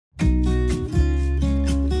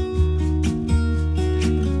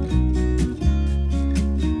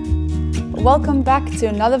welcome back to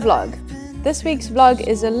another vlog. This week's vlog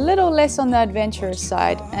is a little less on the adventurous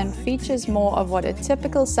side and features more of what a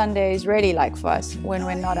typical Sunday is really like for us when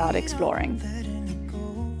we're not out exploring.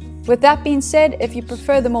 With that being said, if you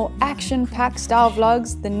prefer the more action-packed style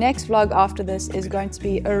vlogs, the next vlog after this is going to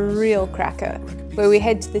be a real cracker, where we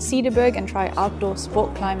head to the Cedarburg and try outdoor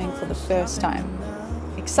sport climbing for the first time.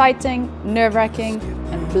 Exciting, nerve-wracking,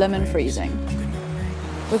 and blimmin' freezing.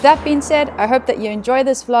 With that being said, I hope that you enjoy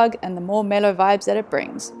this vlog and the more mellow vibes that it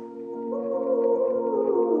brings.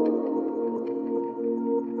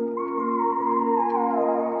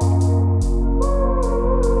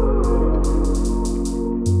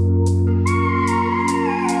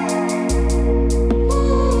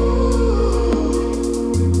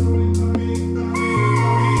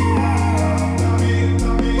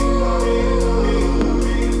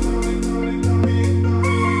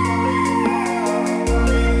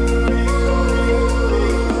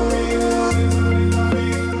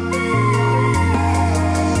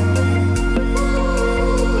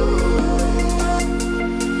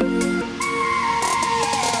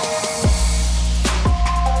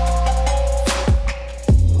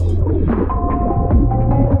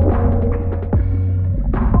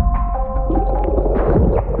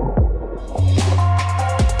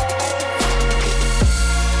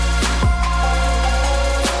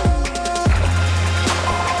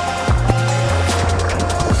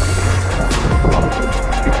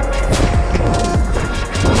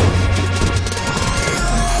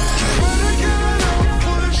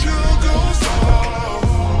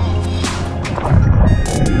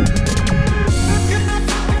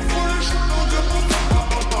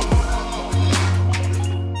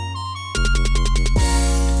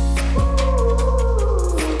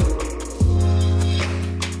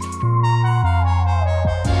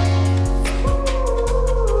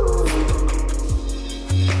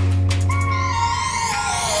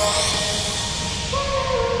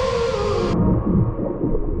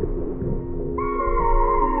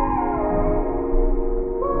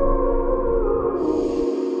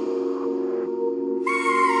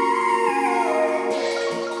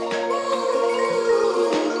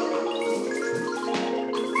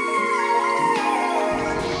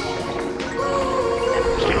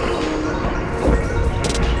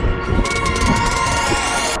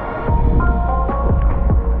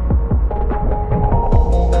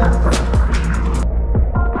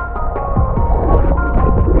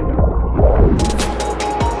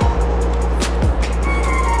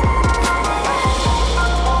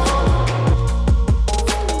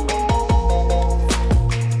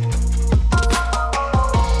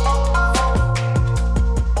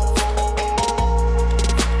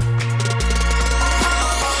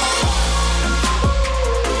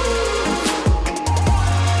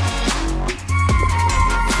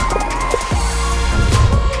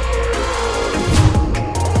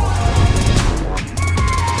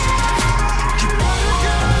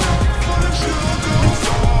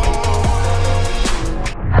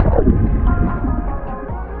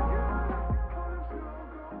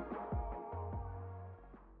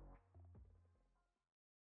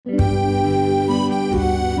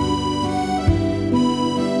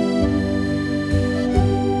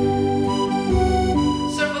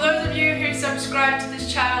 Subscribe to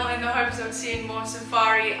this channel in the hopes of seeing more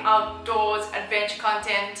safari, outdoors, adventure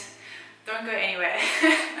content. Don't go anywhere.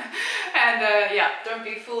 And yeah, don't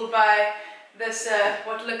be fooled by this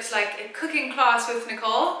what looks like a cooking class with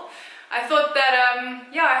Nicole. I thought that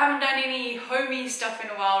yeah, I haven't done any homey stuff in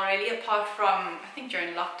a while really, apart from I think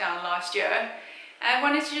during lockdown last year. And I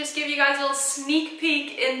wanted to just give you guys a little sneak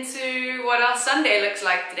peek into what our Sunday looks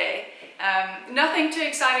like today. Nothing too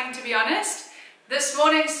exciting, to be honest. This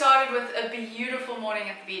morning started with a beautiful morning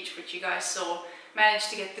at the beach, which you guys saw. Managed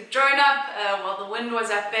to get the drone up while the wind was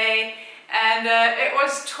at bay, and it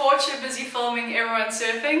was torture busy filming everyone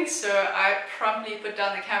surfing, so I promptly put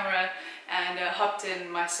down the camera and hopped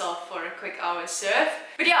in myself for a quick hour surf.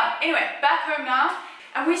 But yeah, anyway, back home now.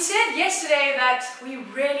 And we said yesterday that we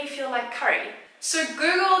really feel like curry. So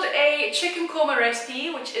googled a chicken korma recipe,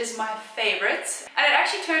 which is my favorite, and it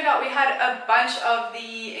actually turned out we had a bunch of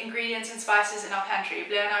the ingredients and spices in our pantry.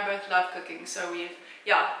 Blair and I both love cooking, so we've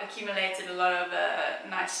accumulated a lot of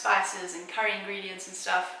nice spices and curry ingredients and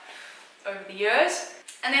stuff over the years.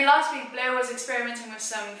 And then last week Blair was experimenting with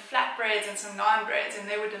some flatbreads and some naan breads, and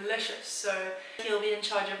they were delicious, so he'll be in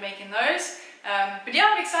charge of making those. But yeah,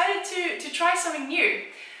 I'm excited to try something new.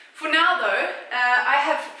 For now though, I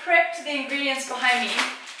have prepped the ingredients behind me.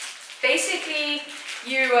 Basically,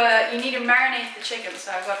 you need to marinate the chicken.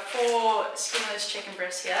 So I've got 4 skinless chicken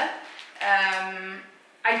breasts here.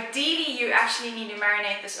 Ideally, you actually need to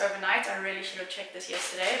marinate this overnight. I really should have checked this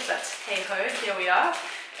yesterday, but hey ho, here we are.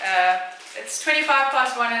 It's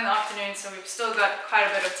 1:25 in the afternoon, so we've still got quite a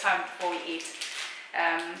bit of time before we eat.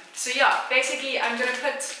 So yeah, basically I'm going to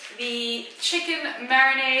put the chicken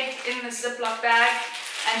marinade in the Ziploc bag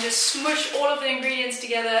and just smush all of the ingredients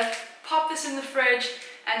together, pop this in the fridge,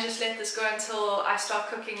 and just let this go until I start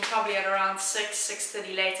cooking, probably at around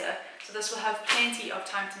 6:30 later. So this will have plenty of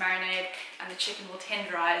time to marinate and the chicken will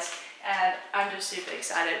tenderize, and I'm just super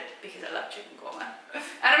excited because I love chicken korma.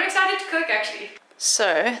 And I'm excited to cook actually.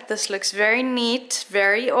 So this looks very neat,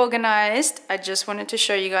 very organized. I just wanted to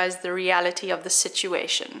show you guys the reality of the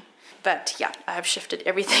situation. But yeah, I have shifted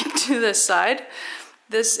everything to this side.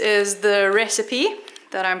 This is the recipe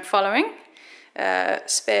that I'm following.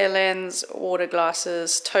 Spare lens, water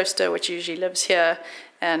glasses, toaster, which usually lives here,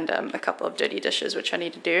 and a couple of dirty dishes, which I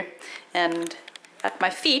need to do. And at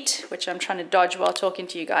my feet, which I'm trying to dodge while talking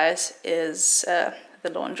to you guys, is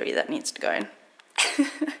the laundry that needs to go in.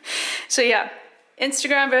 So yeah,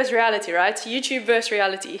 Instagram versus reality, right? YouTube versus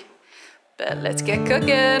reality. But let's get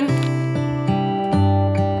cooking.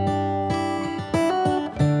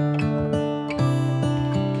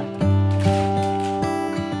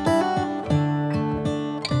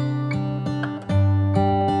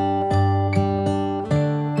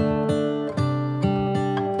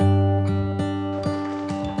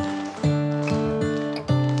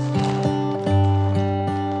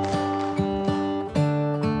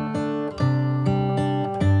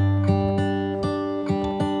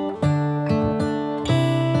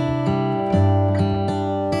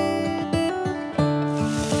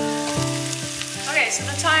 So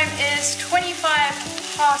the time is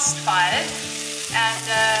 5:25 and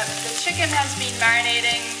the chicken has been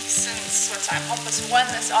marinating since, what time, 1:30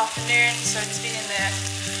 this afternoon, so it's been in there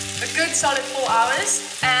a good solid 4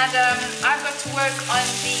 hours. And I've got to work on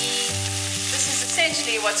this is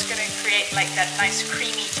essentially what's going to create like that nice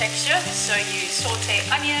creamy texture. So you saute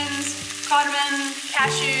onions, cardamom,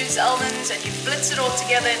 cashews, almonds, and you blitz it all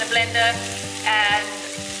together in a blender, and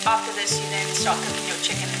after this you then start cooking your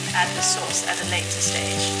chicken and add the sauce at a later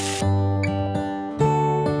stage.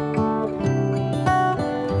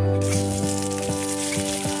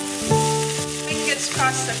 Fingers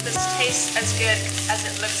crossed that this tastes as good as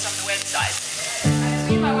it looks on the website. I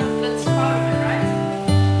assume I would blitz cardamom, right?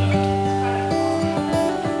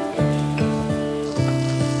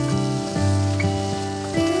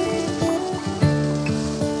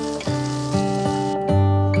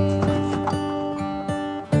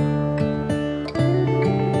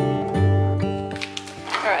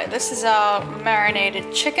 This is our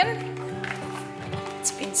marinated chicken.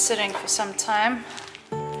 It's been sitting for some time.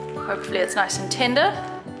 Hopefully it's nice and tender.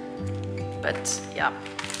 But yeah,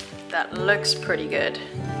 that looks pretty good.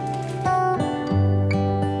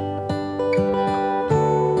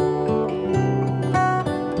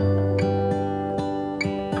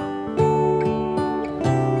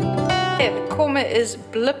 Yeah, the korma is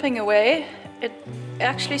blipping away. It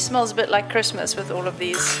actually smells a bit like Christmas with all of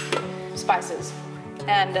these spices.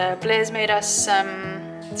 And Blair's made us some,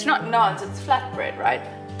 it's not naans, it's flatbread, right?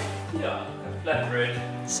 Yeah, a flatbread.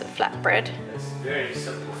 It's a flatbread. It's very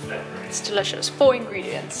simple flatbread. It's delicious. 4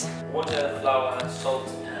 ingredients. Water, flour, salt,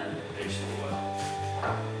 and vegetable oil.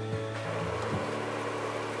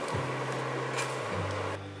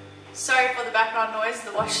 Sorry for the background noise,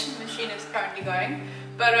 the washing machine is currently going.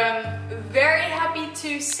 But I'm very happy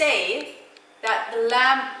to say that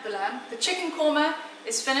the chicken korma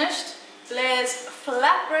is finished. Blair's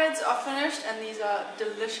flatbreads are finished and these are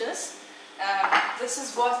delicious. This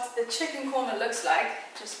is what the chicken korma looks like,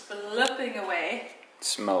 just blipping away. It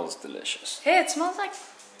smells delicious. Hey, it smells like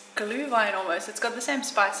glühwein almost. It's got the same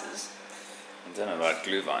spices. I don't know about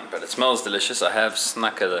glühwein, but it smells delicious. I have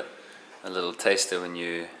snuck a little taster when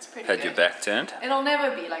you had your back turned. It'll never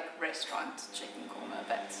be like restaurant chicken korma,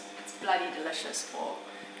 but it's bloody delicious for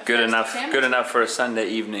good enough for a Sunday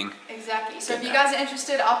evening. Exactly. So if you guys are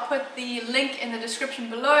interested, I'll put the link in the description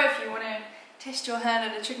below if you want to test your hand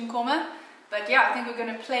at a chicken korma. But yeah, I think we're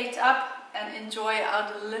going to plate up and enjoy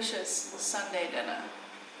our delicious Sunday dinner.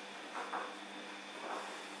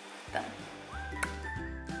 Done.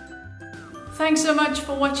 Thanks so much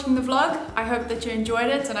for watching the vlog. I hope that you enjoyed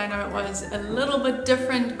it, and I know it was a little bit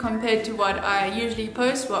different compared to what I usually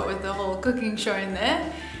post, what with the whole cooking show in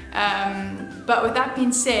there. But with that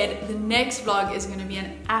being said, the next vlog is going to be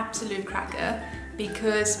an absolute cracker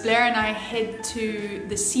because Blair and I head to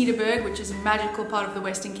the Cedarburg, which is a magical part of the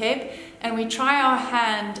Western Cape, and we try our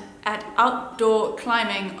hand at outdoor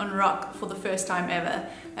climbing on rock for the first time ever.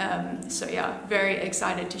 So yeah, very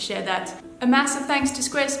excited to share that. A massive thanks to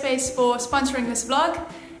Squarespace for sponsoring this vlog,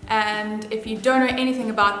 and if you don't know anything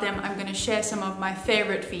about them, I'm going to share some of my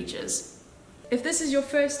favorite features. If this is your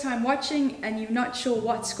first time watching and you're not sure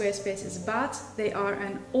what Squarespace is about, they are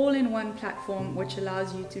an all-in-one platform which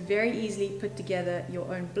allows you to very easily put together your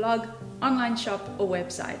own blog, online shop or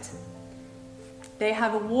website. They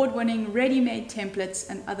have award-winning ready-made templates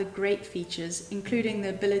and other great features, including the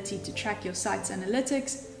ability to track your site's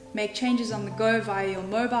analytics, make changes on the go via your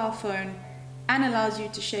mobile phone, and allows you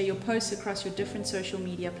to share your posts across your different social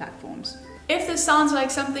media platforms. If this sounds like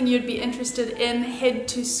something you'd be interested in, head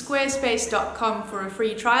to squarespace.com for a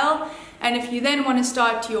free trial. And if you then want to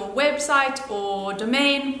start your website or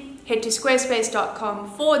domain, head to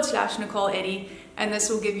squarespace.com/Nicole Eddy, and this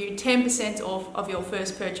will give you 10% off of your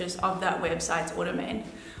first purchase of that website or domain.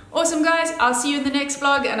 Awesome guys, I'll see you in the next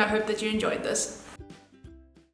vlog, and I hope that you enjoyed this.